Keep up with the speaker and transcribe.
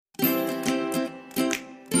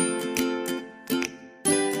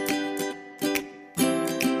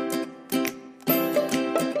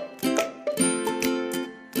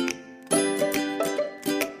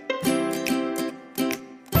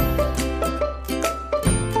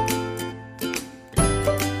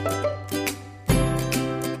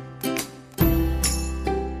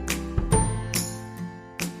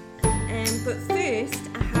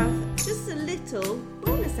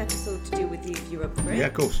you're up for it. Yeah,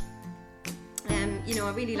 of course.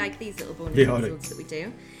 I really like these little bonus Yeah, I do. episodes that we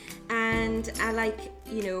do. And I like,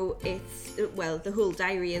 the whole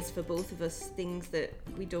diary is for both of us things that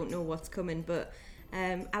we don't know what's coming, but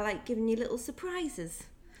I like giving you little surprises.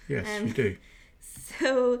 Yes, you do.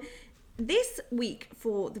 So this week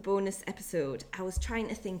for the bonus episode, I was trying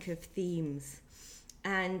to think of themes,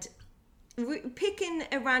 and picking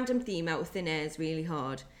a random theme out of thin air is really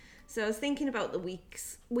hard. So I was thinking about the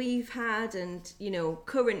weeks we've had and,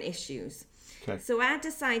 current issues. Okay. So I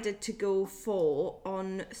decided to go for,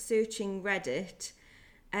 on searching Reddit,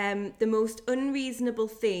 the most unreasonable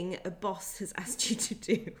thing a boss has asked you to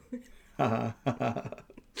do.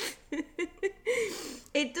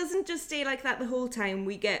 It doesn't just stay like that the whole time.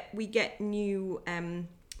 We get new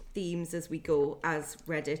themes as we go, as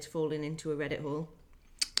Reddit falling into a Reddit hole.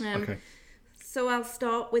 Okay. So I'll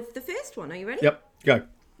start with the first one. Are you ready? Yep, go.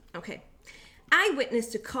 Okay. I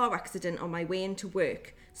witnessed a car accident on my way into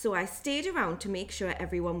work, so I stayed around to make sure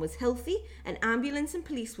everyone was healthy, an ambulance and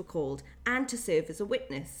police were called, and to serve as a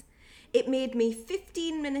witness. It made me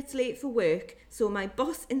 15 minutes late for work, so my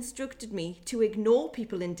boss instructed me to ignore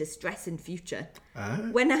people in distress in future.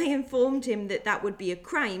 When I informed him that would be a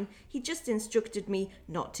crime, he just instructed me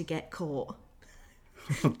not to get caught.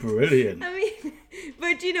 Brilliant. I mean,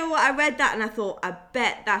 but you know what? I read that and I thought, I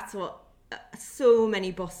bet that's what so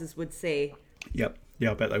many bosses would say. Yep.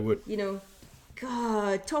 Yeah, I bet they would.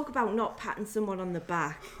 God, talk about not patting someone on the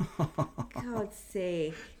back. God's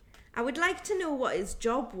sake. I would like to know what his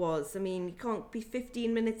job was. I mean, you can't be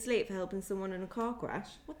 15 minutes late for helping someone in a car crash.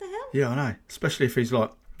 What the hell? Yeah, I know. Especially if he's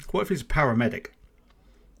what if he's a paramedic?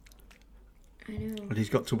 I know. And he's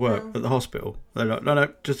got to work at the hospital. They're like,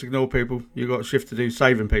 no, just ignore people. You've got a shift to do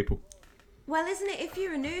saving people. Well, isn't it, if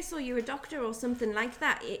you're a nurse or you're a doctor or something like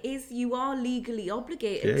that, you are legally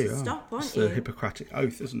obligated to stop, aren't it's you? It's the Hippocratic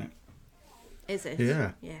Oath, isn't it? Is it?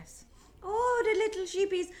 Yeah. Yes. Oh, the little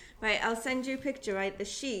sheepies. Right, I'll send you a picture, right? The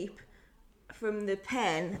sheep from the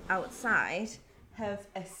pen outside have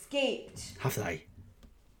escaped. Have they?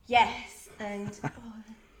 Yes, and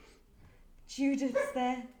Judith's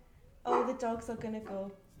there. Oh, the dogs are going to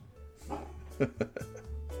go.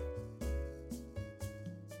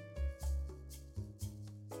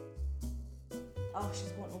 Oh,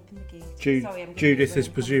 she's wanting to open the gate. Sorry, I'm Judith is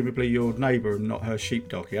presumably your neighbour and not her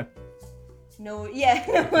sheepdog, yeah? No, yeah.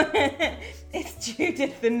 It's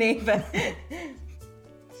Judith, the neighbour.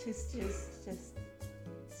 She's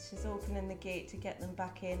opening the gate to get them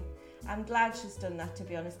back in. I'm glad she's done that, to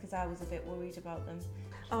be honest, because I was a bit worried about them.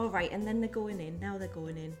 All right, and then they're going in. Now they're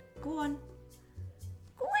going in. Go on.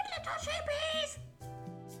 Go in, little sheepies!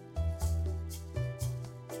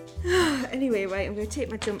 Anyway, right, I'm going to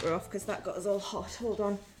take my jumper off because that got us all hot. Hold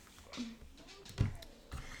on.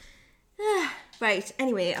 Right,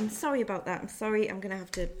 anyway, I'm sorry about that. I'm sorry, I'm going to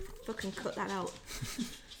have to fucking cut that out.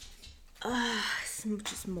 It's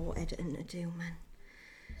just more editing to do, man.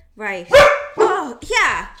 Right. Oh,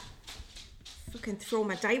 yeah! Fucking throw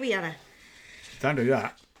my diary at her. Don't do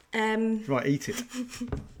that. You might eat it.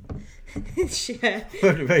 Sure.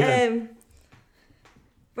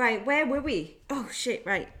 Right, where were we? Oh, shit,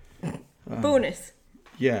 right. Bonus.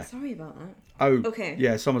 Yeah. Sorry about that. Oh, okay.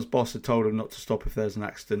 Yeah, someone's boss had told him not to stop if there's an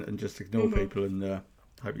accident and just ignore people and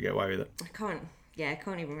hope you get away with it. I can't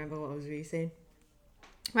even remember what I was really saying.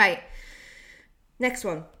 Right. Next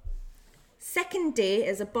one. Second day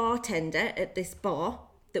as a bartender at this bar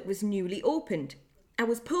that was newly opened. I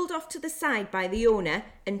was pulled off to the side by the owner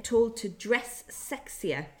and told to dress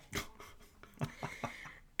sexier.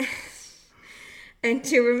 And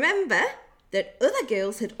to remember that other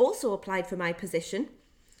girls had also applied for my position,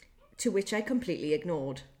 to which I completely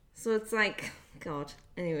ignored. So it's like, God,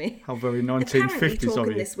 anyway. How very 1950s of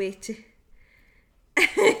you. This way to...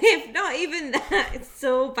 If not even that, it's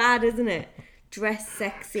so bad, isn't it? Dress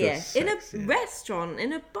sexier. In a restaurant,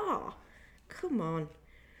 in a bar. Come on.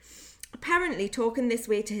 Apparently, talking this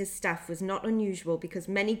way to his staff was not unusual because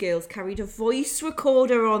many girls carried a voice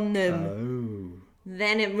recorder on them. Oh.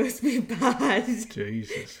 Then it must be bad.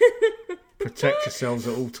 Jesus. Protect yourselves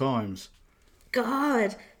at all times.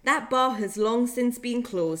 God, that bar has long since been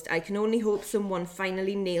closed. I can only hope someone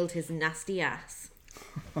finally nailed his nasty ass.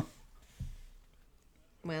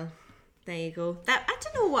 Well, there you go. I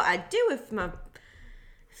don't know what I'd do if my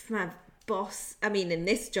boss... I mean, in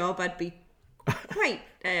this job, I'd be quite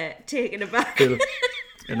taken aback.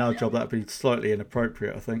 In our job, that'd be slightly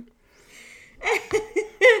inappropriate, I think.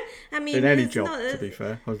 I mean, in any job, to be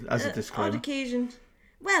fair, as a disclaimer. Odd occasion.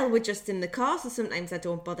 Well, we're just in the car, so sometimes I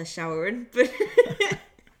don't bother showering. But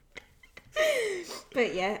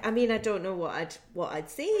But yeah, I mean, I don't know what I'd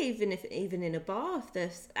say even in a bar. If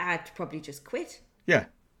this, I'd probably just quit. Yeah.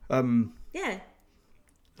 Yeah.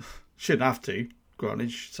 Shouldn't have to. Granted, you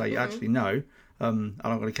should say actually no. And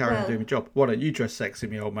I'm going to carry on doing my job. Why don't you dress sexy,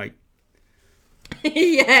 me old mate?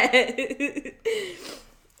 Yeah.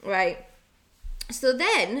 Right. So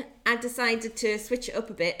then I decided to switch it up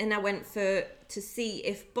a bit, and I went to see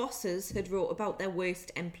if bosses had wrote about their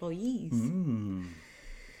worst employees.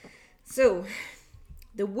 So,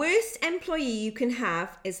 the worst employee you can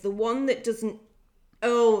have is the one that doesn't...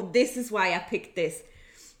 Oh, this is why I picked this.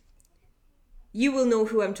 You will know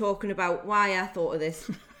who I'm talking about, why I thought of this.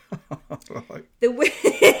 Right.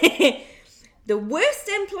 The worst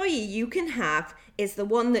employee you can have is the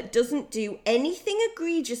one that doesn't do anything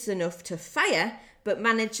egregious enough to fire, but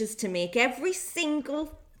manages to make every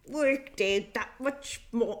single workday that much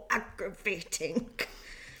more aggravating.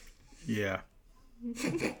 Yeah.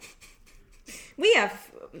 We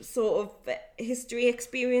have sort of history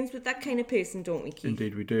experience with that kind of person, don't we, Keith?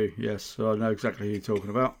 Indeed we do, yes. So I know exactly who you're talking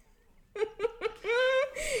about.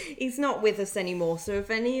 He's not with us anymore, so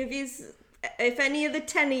if any of the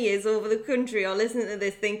 10 years over the country are listening to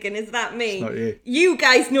this thinking, is that me? It's not you. You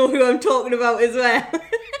guys know who I'm talking about as well.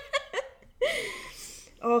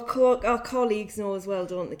 Our colleagues know as well,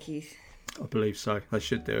 don't they, Keith? I believe so. They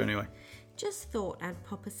should do anyway. Just thought I'd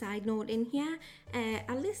pop a side note in here.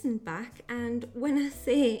 I listened back, and when I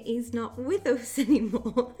say he's not with us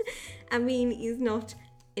anymore, I mean he's not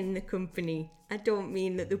in the company. I don't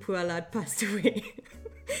mean that the poor lad passed away.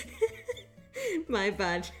 My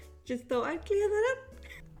bad. Just thought I'd clear that up.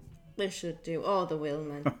 They should do. Oh, they will,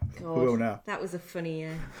 man. God, They will now. That was a funny.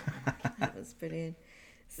 That was brilliant.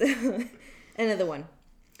 So, another one.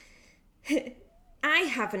 I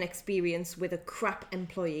have an experience with a crap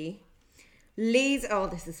employee. Lazy. Oh,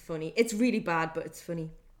 this is funny. It's really bad, but it's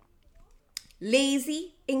funny.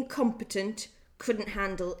 Lazy, incompetent, couldn't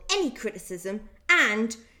handle any criticism,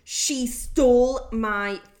 and she stole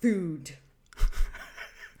my food.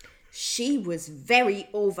 She was very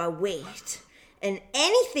overweight, and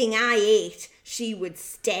anything I ate, she would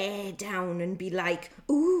stare down and be like,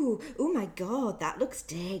 ooh, oh my God, that looks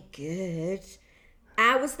dead good.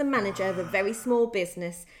 I was the manager of a very small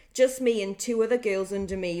business, just me and 2 other girls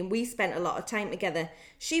under me, and we spent a lot of time together.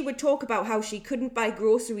 She would talk about how she couldn't buy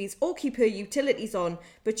groceries or keep her utilities on,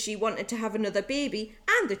 but she wanted to have another baby,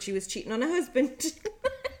 and that she was cheating on her husband.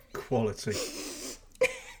 Quality.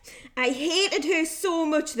 I hated her so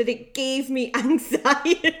much that it gave me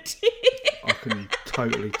anxiety. I can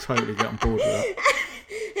totally get on board with that.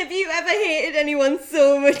 Have you ever hated anyone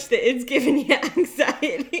so much that it's given you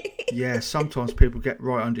anxiety? Yeah, sometimes people get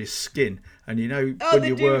right under your skin, and you know when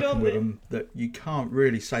you're working with them that you can't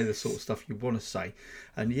really say the sort of stuff you want to say.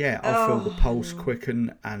 And yeah, I feel the pulse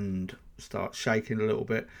quicken and start shaking a little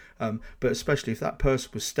bit. But especially if that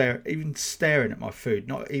person was staring at my food,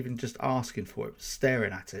 not even just asking for it, but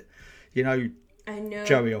staring at it. You know, I know.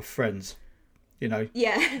 Joey or Friends. You know.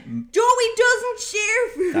 Yeah. Joey doesn't share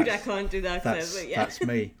food. I can't do that. But yeah. That's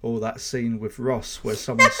me. Or that scene with Ross where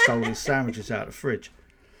someone stole his sandwiches out of the fridge.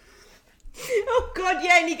 Oh God,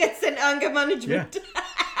 yeah, and he gets sent anger management.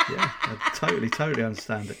 Yeah, I totally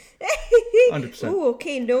understand it. 100%. Oh,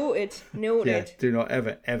 okay, noted. Yeah, do not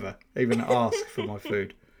ever even ask for my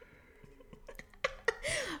food.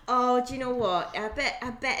 Oh, do you know what? I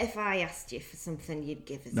bet if I asked you for something, you'd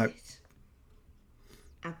give us it.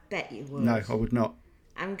 I bet you would. No, I would not.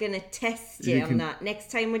 I'm going to test you on that.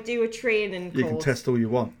 Next time we do a training course. You can test all you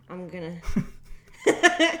want. I'm going to...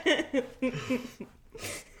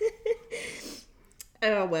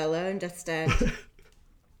 Oh, well, I understand.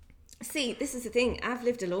 See, this is the thing. I've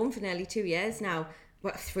lived alone for nearly 2 years now.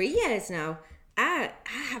 Well, 3 years now. I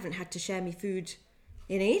haven't had to share my food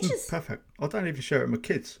in ages. Perfect. I don't even share it with my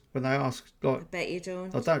kids when they ask. Like, I bet you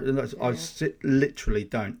don't. I don't. I literally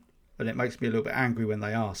don't. And it makes me a little bit angry when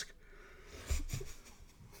they ask.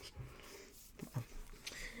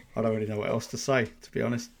 I don't really know what else to say, to be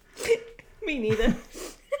honest. Me neither.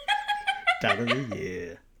 Dad of the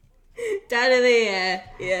year. Dad of the year,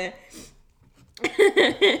 yeah.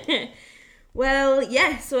 Well,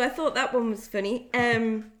 yeah, so I thought that one was funny.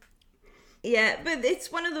 Yeah, but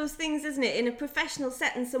it's one of those things, isn't it? In a professional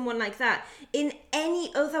setting, someone like that, in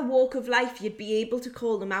any other walk of life, you'd be able to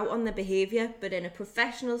call them out on their behaviour, but in a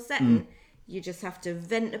professional setting, you just have to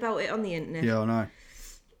vent about it on the internet. Yeah, I know.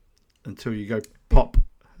 Until you go pop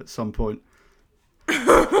at some point.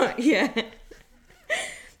 Yeah.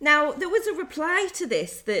 Now, there was a reply to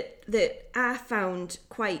this that I found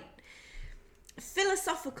quite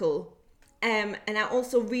philosophical And I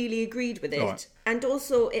also really agreed with it. Right. And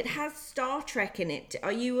also, it has Star Trek in it.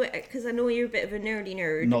 Are you? Because I know you're a bit of a nerdy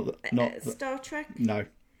nerd. Not Star Trek. No.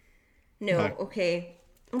 No. Okay.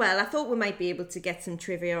 Well, I thought we might be able to get some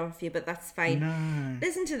trivia off you, but that's fine. No.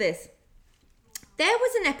 Listen to this. There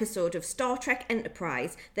was an episode of Star Trek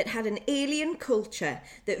Enterprise that had an alien culture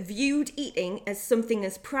that viewed eating as something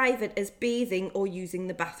as private as bathing or using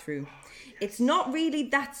the bathroom. It's not really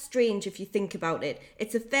that strange if you think about it.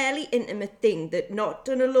 It's a fairly intimate thing that, not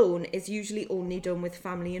done alone, is usually only done with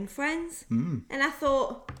family and friends. And I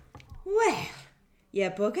thought, well, you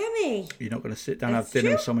bugger me. You're not going to sit down and have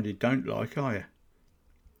dinner with someone you don't like, are you?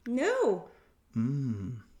 No.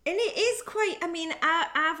 And it is quite, I mean,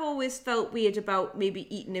 I've always felt weird about maybe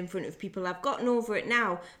eating in front of people. I've gotten over it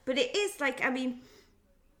now. But it is like, I mean,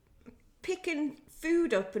 picking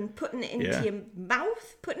food up and putting it into your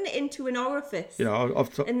mouth, putting it into an orifice.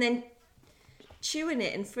 And then chewing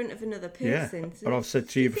it in front of another person. Yeah, but I've said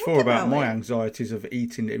to you before about my anxieties of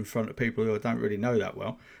eating in front of people who I don't really know that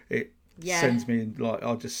well. It sends me, like,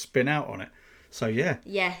 I'll just spin out on it. So,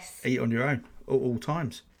 yes, eat on your own at all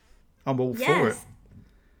times. I'm all for it.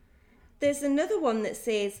 There's another one that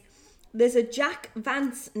says, there's a Jack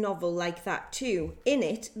Vance novel like that too. In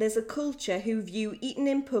it, there's a culture who view eating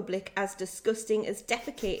in public as disgusting as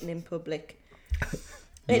defecating in public.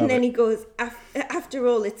 And then he goes, after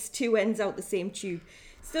all, it's two ends out the same tube.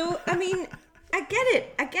 So, I mean, I get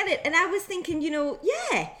it. And I was thinking,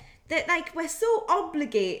 that like we're so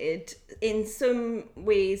obligated in some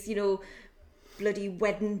ways, bloody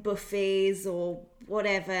wedding buffets or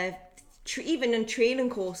whatever, even in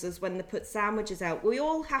training courses when they put sandwiches out, we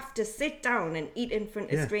all have to sit down and eat in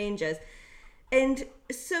front of strangers. And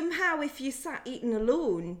somehow if you sat eating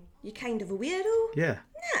alone, you're kind of a weirdo. Yeah.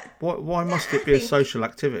 Why must it be a social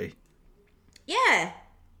activity? Yeah.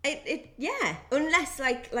 Unless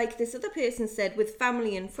like this other person said, with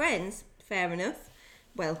family and friends, fair enough.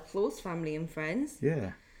 Well, close family and friends.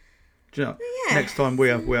 Yeah. Do you know, next time we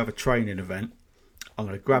have a training event, I'm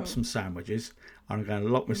going to grab some sandwiches. I'm going to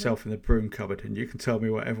lock myself in the broom cupboard, and you can tell me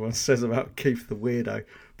what everyone says about Keith the weirdo.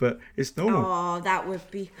 But it's normal. Oh, that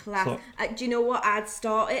would be class. Do you know what I'd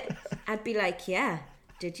start it? I'd be like,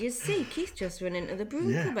 did you see Keith just went into the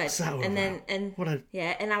broom cupboard?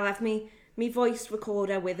 And I'll have me voice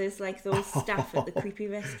recorder with us, like those staff at the creepy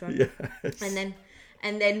restaurant. Yes.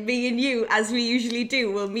 And then me and you, as we usually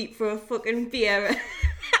do, will meet for a fucking beer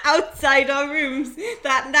outside our rooms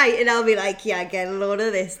that night, and I'll be like, get a load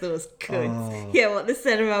of this, those cunts. What they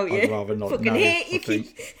said about you. I'd rather not fucking know, hate you,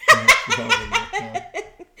 Keith.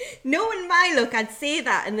 Knowing my look, I'd say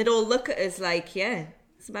that, and they'd all look at us like,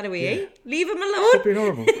 what's the matter with you? Leave him alone. It's been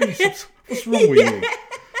horrible. What's wrong with you?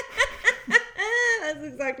 That's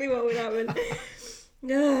exactly what would happen.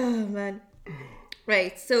 Oh, man.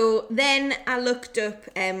 Right, so then I looked up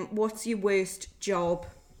what's your worst job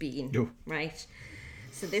been, right?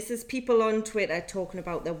 So this is people on Twitter talking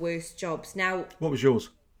about their worst jobs. Now, what was yours?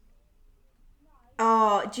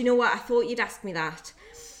 Oh, do you know what? I thought you'd ask me that.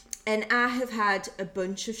 And I have had a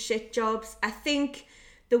bunch of shit jobs. I think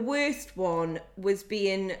the worst one was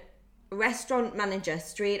being restaurant manager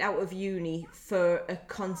straight out of uni for a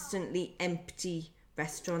constantly empty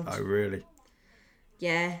restaurant. Oh, really?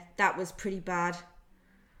 Yeah, that was pretty bad.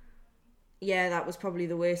 Yeah, that was probably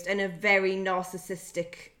the worst. And a very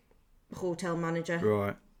narcissistic hotel manager.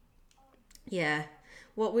 Right. Yeah.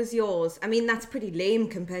 What was yours? I mean, that's pretty lame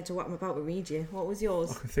compared to what I'm about to read you. What was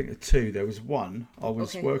yours? I can think of two. There was one. I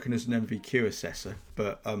was working as an MVQ assessor,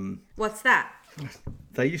 but... What's that?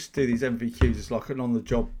 They used to do these MVQs as like an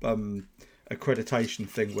on-the-job accreditation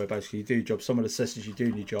thing where basically you do your job, someone assesses you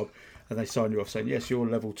doing your job, and they sign you off saying, yes, you're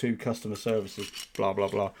level 2 customer services, blah, blah,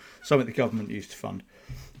 blah. Something the government used to fund.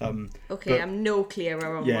 I'm no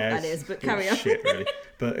clearer on what that is, but carry on. Shit, really.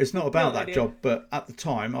 But it's not about that job. But at the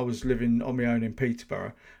time, I was living on my own in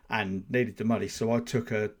Peterborough and needed the money, so I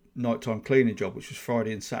took a nighttime cleaning job, which was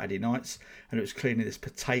Friday and Saturday nights, and it was cleaning this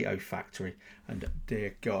potato factory. And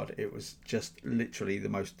dear God, it was just literally the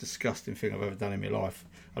most disgusting thing I've ever done in my life.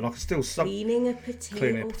 And I can still cleaning a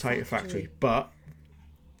potato factory. But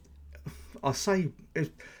I say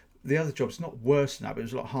the other job's not worse than that, but it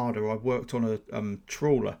was a lot harder. I worked on a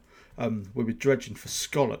trawler. We were dredging for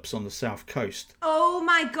scallops on the south coast. Oh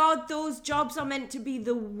my God, those jobs are meant to be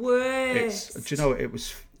the worst. Do you know, it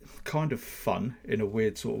was kind of fun in a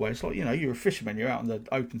weird sort of way. It's like, you're a fisherman, you're out in the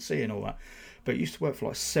open sea and all that. But you used to work for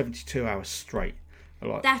like 72 hours straight.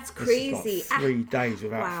 Like, that's crazy. Like 3 days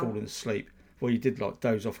without falling asleep. Well, you did like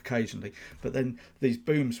doze off occasionally. But then these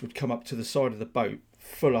booms would come up to the side of the boat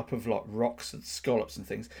full up of like rocks and scallops and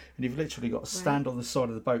things. And you've literally got to stand on the side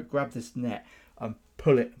of the boat, grab this net and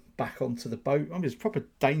pull it back onto the boat. I mean, it's proper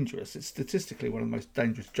dangerous. It's statistically one of the most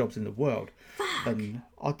dangerous jobs in the world. Fuck. And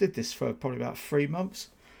I did this for probably about 3 months.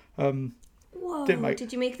 Whoa!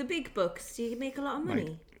 Did you make the big bucks? Did you make a lot of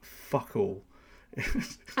money? Fuck all.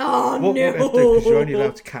 Oh, what no! What we have to do, because you're only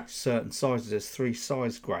allowed to catch certain sizes. There's 3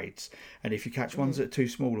 size grades, and if you catch ones that are too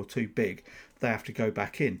small or too big, they have to go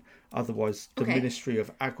back in. Otherwise, the Ministry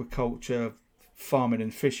of Agriculture, Farming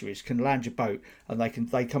and Fisheries can land your boat, and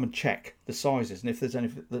they come and check the sizes. And if there's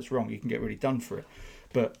anything that's wrong, you can get really done for it.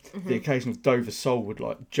 But the occasional Dover sole would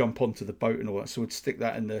like jump onto the boat and all that, so we'd stick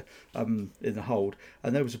that in the hold.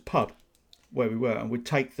 And there was a pub where we were, and we'd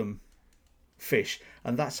take them fish,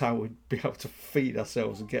 and that's how we'd be able to feed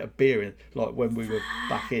ourselves and get a beer in, like when we were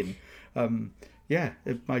back in.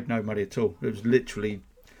 It made no money at all. It was literally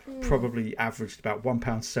probably averaged about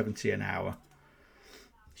 £1.70 an hour.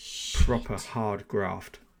 Shit. Proper hard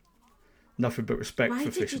graft. Nothing but respect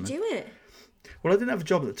for fishermen. Why did you do it? Well, I didn't have a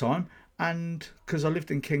job at the time, and because I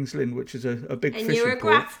lived in Kings Lynn, which is a big fishing port. And you were a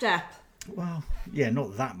grafter. Well, yeah,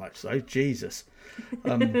 not that much though. Jesus.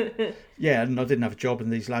 Yeah, and I didn't have a job,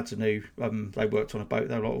 and these lads I knew, they worked on a boat.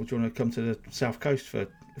 They were like, "Well, do you want to come to the south coast for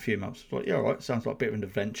a few months?" I was like, yeah, all right. Sounds like a bit of an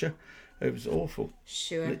adventure. It was awful.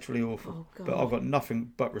 Sure. Literally awful. Oh, but I've got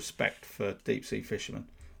nothing but respect for deep sea fishermen.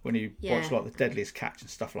 When you watch like the Deadliest Catch and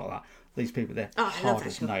stuff like that, these people, they're hard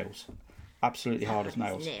as nails. Absolutely hard as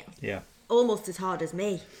nails. Yeah. Almost as hard as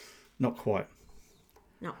me. Not quite.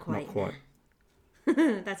 Not quite. Not quite.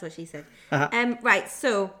 That's what she said. Right,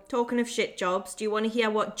 so talking of shit jobs, do you want to hear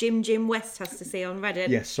what Jim West has to say on Reddit?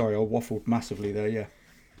 Yes, sorry, I waffled massively there, yeah.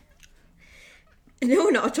 No,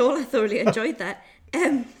 not at all. I thoroughly enjoyed that.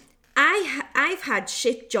 I've had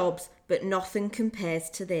shit jobs, but nothing compares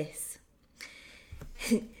to this.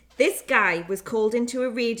 This guy was called into a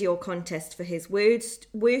radio contest for his worst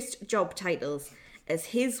job titles, as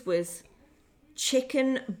his was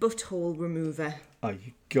chicken butthole remover. Oh,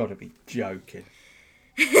 you gotta be joking.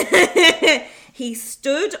 He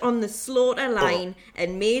stood on the slaughter line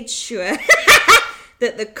and made sure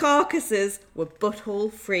that the carcasses were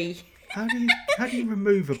butthole free. How do you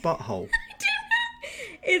remove a butthole?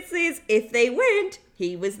 It says if they weren't,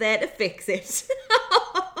 he was there to fix it.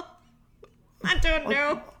 I don't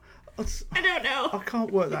know. I don't know. I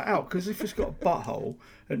can't work that out, because if it's got a butthole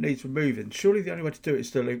and needs removing, surely the only way to do it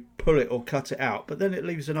is to pull it or cut it out, but then it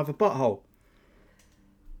leaves another butthole.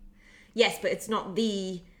 Yes, but it's not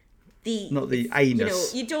the not the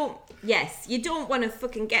anus. You don't want to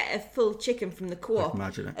fucking get a full chicken from the co-op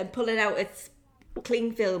and pull it out its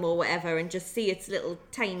cling film or whatever and just see its little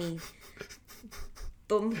tiny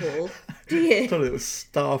bum hole, do you? It's a little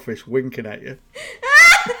starfish winking at you.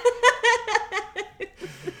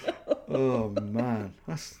 Oh man,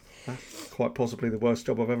 that's quite possibly the worst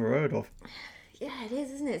job I've ever heard of. Yeah, it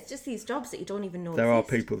is, isn't it? It's just these jobs that you don't even know There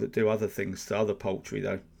exist. are people that do other things to other poultry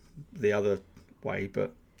though, the other way,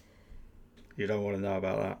 but you don't want to know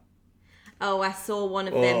about that. Oh, I saw one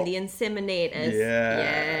of them, the inseminators.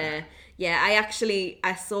 Yeah.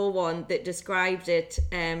 I saw one that described it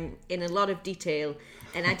in a lot of detail,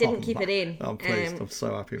 and I didn't keep it in. I'm pleased. I'm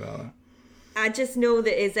so happy about that. I just know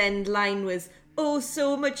that his end line was, "Oh,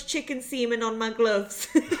 so much chicken semen on my gloves."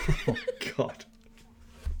 Oh God.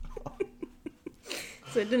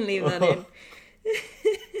 So I didn't leave that in.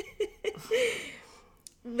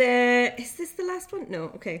 Is this the last one?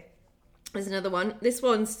 No, okay. There's another one. This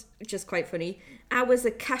one's just quite funny. I was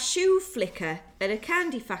a cashew flicker at a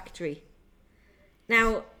candy factory.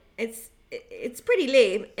 Now, it's pretty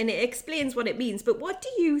lame, and it explains what it means, but what do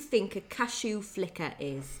you think a cashew flicker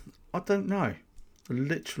is? I don't know.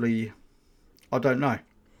 Literally, I don't know.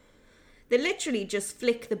 They literally just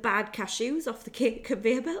flick the bad cashews off the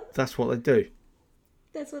conveyor belt. That's what they do.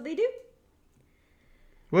 That's what they do.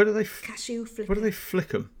 Where do they cashew flicker? Where do they flick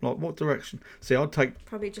them? Like what direction? See, I'd take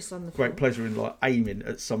probably just on the great pleasure in like aiming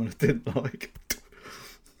at someone who didn't like.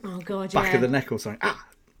 Oh God! Back of the neck or something. Ah.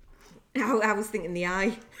 I was thinking the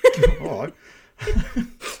eye. All right.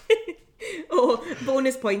 Oh,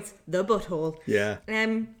 bonus points. The butthole. Yeah.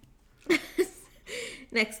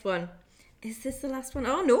 Next one. Is this the last one?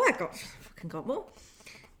 Oh no, I fucking got more.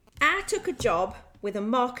 I took a job with a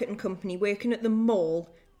marketing company working at the mall.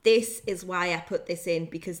 This is why I put this in,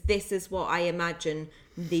 because this is what I imagine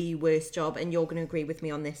the worst job, and you're going to agree with me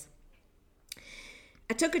on this.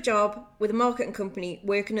 I took a job with a marketing company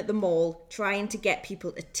working at the mall, trying to get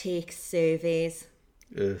people to take surveys.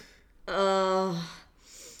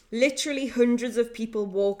 Literally hundreds of people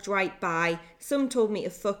walked right by. Some told me to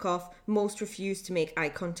fuck off. Most refused to make eye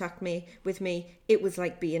contact with me. It was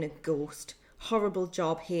like being a ghost. Horrible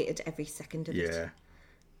job. Hated every second of it. Yeah.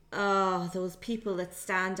 Oh, those people that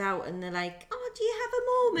stand out and they're like, "Oh, do you have a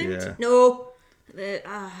moment? Yeah. No.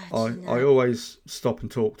 I always stop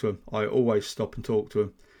and talk to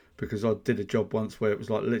them. Because I did a job once where it was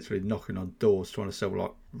like literally knocking on doors trying to sell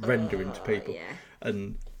like rendering to people. Yeah.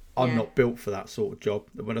 And I'm not built for that sort of job.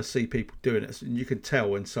 When I see people doing it, and you can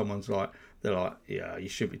tell when someone's like, they're like, yeah, you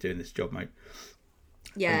should be doing this job, mate.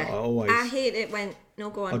 Yeah. I hate it when...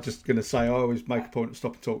 No, go on. I'm just going to say, I always make a point to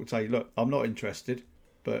stop and talk and say, look, I'm not interested,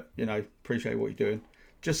 but, appreciate what you're doing.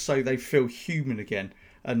 Just so they feel human again.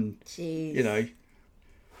 And, Jeez.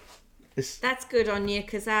 That's good on you,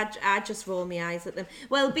 because I just roll my eyes at them.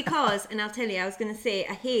 Well, because, and I'll tell you, I was going to say,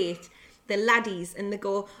 I hate the laddies, and they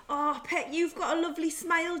go, oh, Pet, you've got a lovely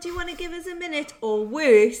smile, do you want to give us a minute? Or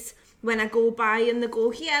worse, when I go by and they go,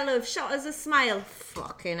 here, love, shot us a smile.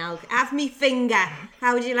 Fucking hell, have me finger.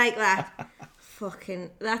 How would you like that?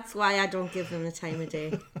 Fucking, that's why I don't give them the time of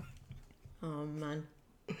day. Oh, man.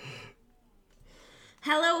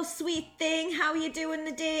 Hello, sweet thing. How are you doing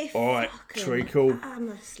the day? All right, treacle.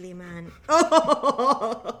 Honestly, man.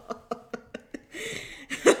 Oh.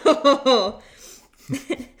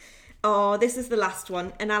 Oh, this is the last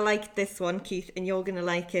one. And I like this one, Keith, and you're going to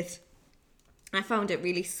like it. I found it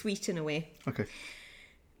really sweet in a way. Okay.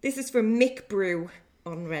 This is from Mick Brew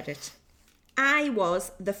on Reddit. I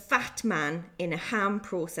was the fat man in a ham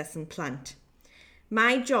processing plant.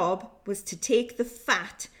 My job was to take the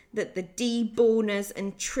fat that the deboners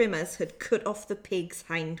and trimmers had cut off the pig's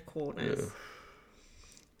hindquarters. Ugh.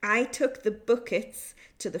 I took the buckets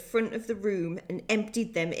to the front of the room and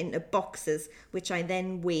emptied them into boxes, which I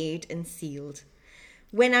then weighed and sealed.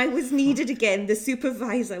 When I was needed again, the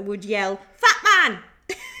supervisor would yell, "Fat man!"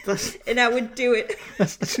 And I would do it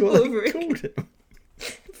over again.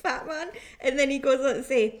 Fat man. And then he goes on to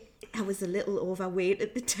say, I was a little overweight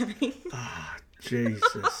at the time. Ah,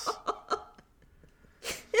 Jesus.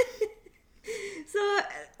 So,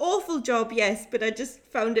 awful job, yes, but I just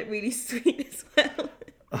found it really sweet as well.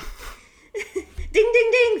 Ding,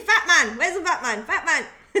 ding, ding, fat man. Where's the fat man? Fat man.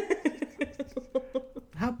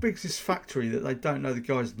 How big's this factory that they don't know the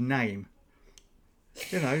guy's name?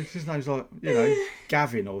 His name's like,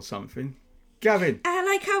 Gavin or something. Gavin. I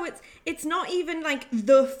like how it's not even like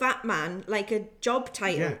the fat man, like a job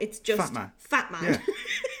title. Yeah, it's just fat man. Fat man. Yeah.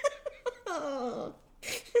 Oh.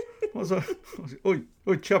 What's that? Oi,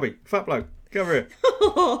 chubby, fat bloke, come over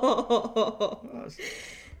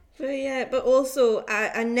here. But also,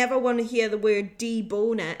 I never want to hear the word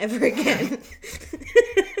deboner ever again.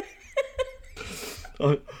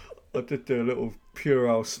 I did do a little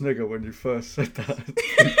puerile snigger when you first said that.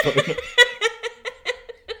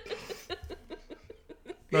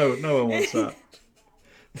 No one wants that.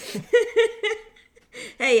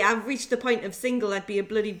 Hey, I've reached the point of single. I'd be a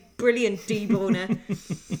bloody brilliant deboner.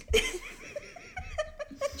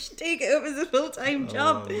 Just take it up as a full-time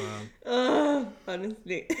job. Man. Oh,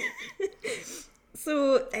 honestly.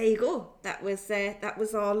 So there you go. That was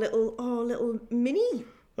our little mini.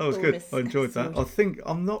 That was good. I enjoyed that.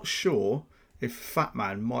 I'm not sure if Fat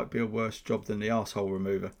Man might be a worse job than the arsehole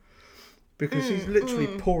remover. Because he's literally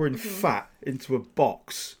pouring fat into a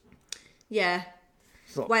box. Yeah.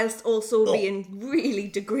 Like, whilst also being really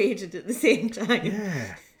degraded at the same time.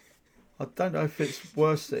 Yeah. I don't know if it's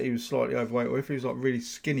worse that he was slightly overweight or if he was like really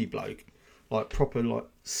skinny bloke. Like proper like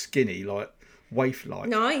skinny, like waif-like.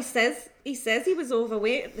 No, he says he was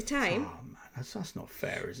overweight at the time. Oh man, that's not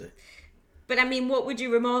fair, is it? But I mean, what would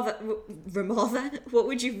you What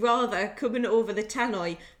would you rather coming over the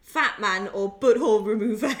tannoy, fat man or butthole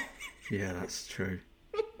remover? Yeah, that's true.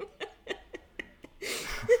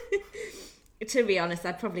 To be honest,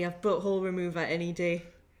 I'd probably have butthole remover any day.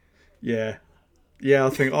 Yeah, I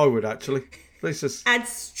think I would actually. I'd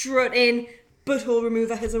strut in, butthole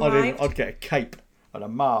remover has arrived. I'd get a cape and a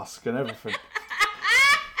mask and everything.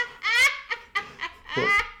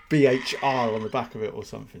 BHR on the back of it or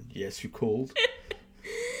something. Yes, you called.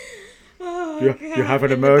 You have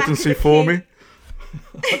an emergency for me?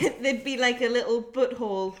 There'd be like a little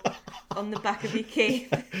butthole on the back of your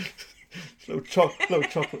cape. Little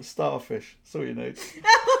chocolate starfish. That's all you need.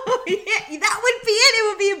 Oh, yeah, that would be it. It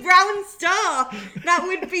would be a brown star. That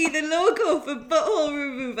would be the logo for butthole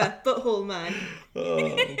remover. Butthole man.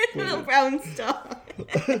 Oh, little brown star.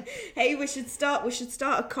 Hey, we should start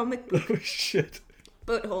a comic book. We should.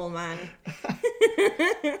 Butthole man.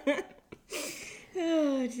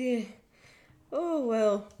 Oh dear. Oh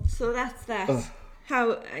well. So that's that.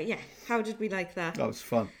 How did we like that? That was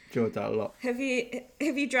fun. Enjoyed that a lot. Have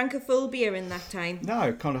you drank a full beer in that time?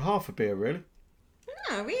 No, kind of half a beer really.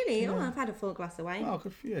 Oh really? Yeah. Oh, I've had a full glass of wine. Oh,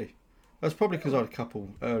 good for you. That's probably because I had a couple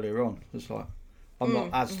earlier on. It's like I'm not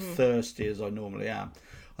as thirsty as I normally am.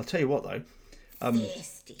 I'll tell you what though,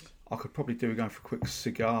 Thirsty. I could probably do going for a quick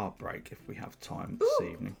cigar break if we have time this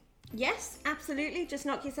evening. Yes, absolutely. Just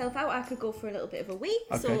knock yourself out. I could go for a little bit of a wee.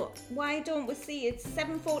 Okay. So why don't we see? It's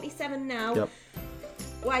 7:47 now. Yep.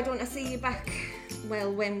 Why don't I see you back?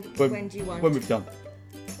 Well, when do you want? When we've done.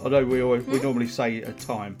 I know we normally say a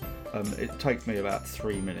time. It takes me about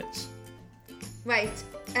 3 minutes. Right.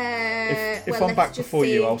 If I'm back before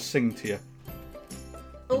you, I'll sing to you.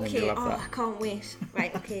 Okay. I can't wait.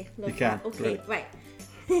 Right. Okay. You can. Okay. Really. Right.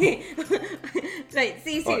 Right.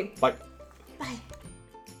 See you soon. Right, bye. Bye.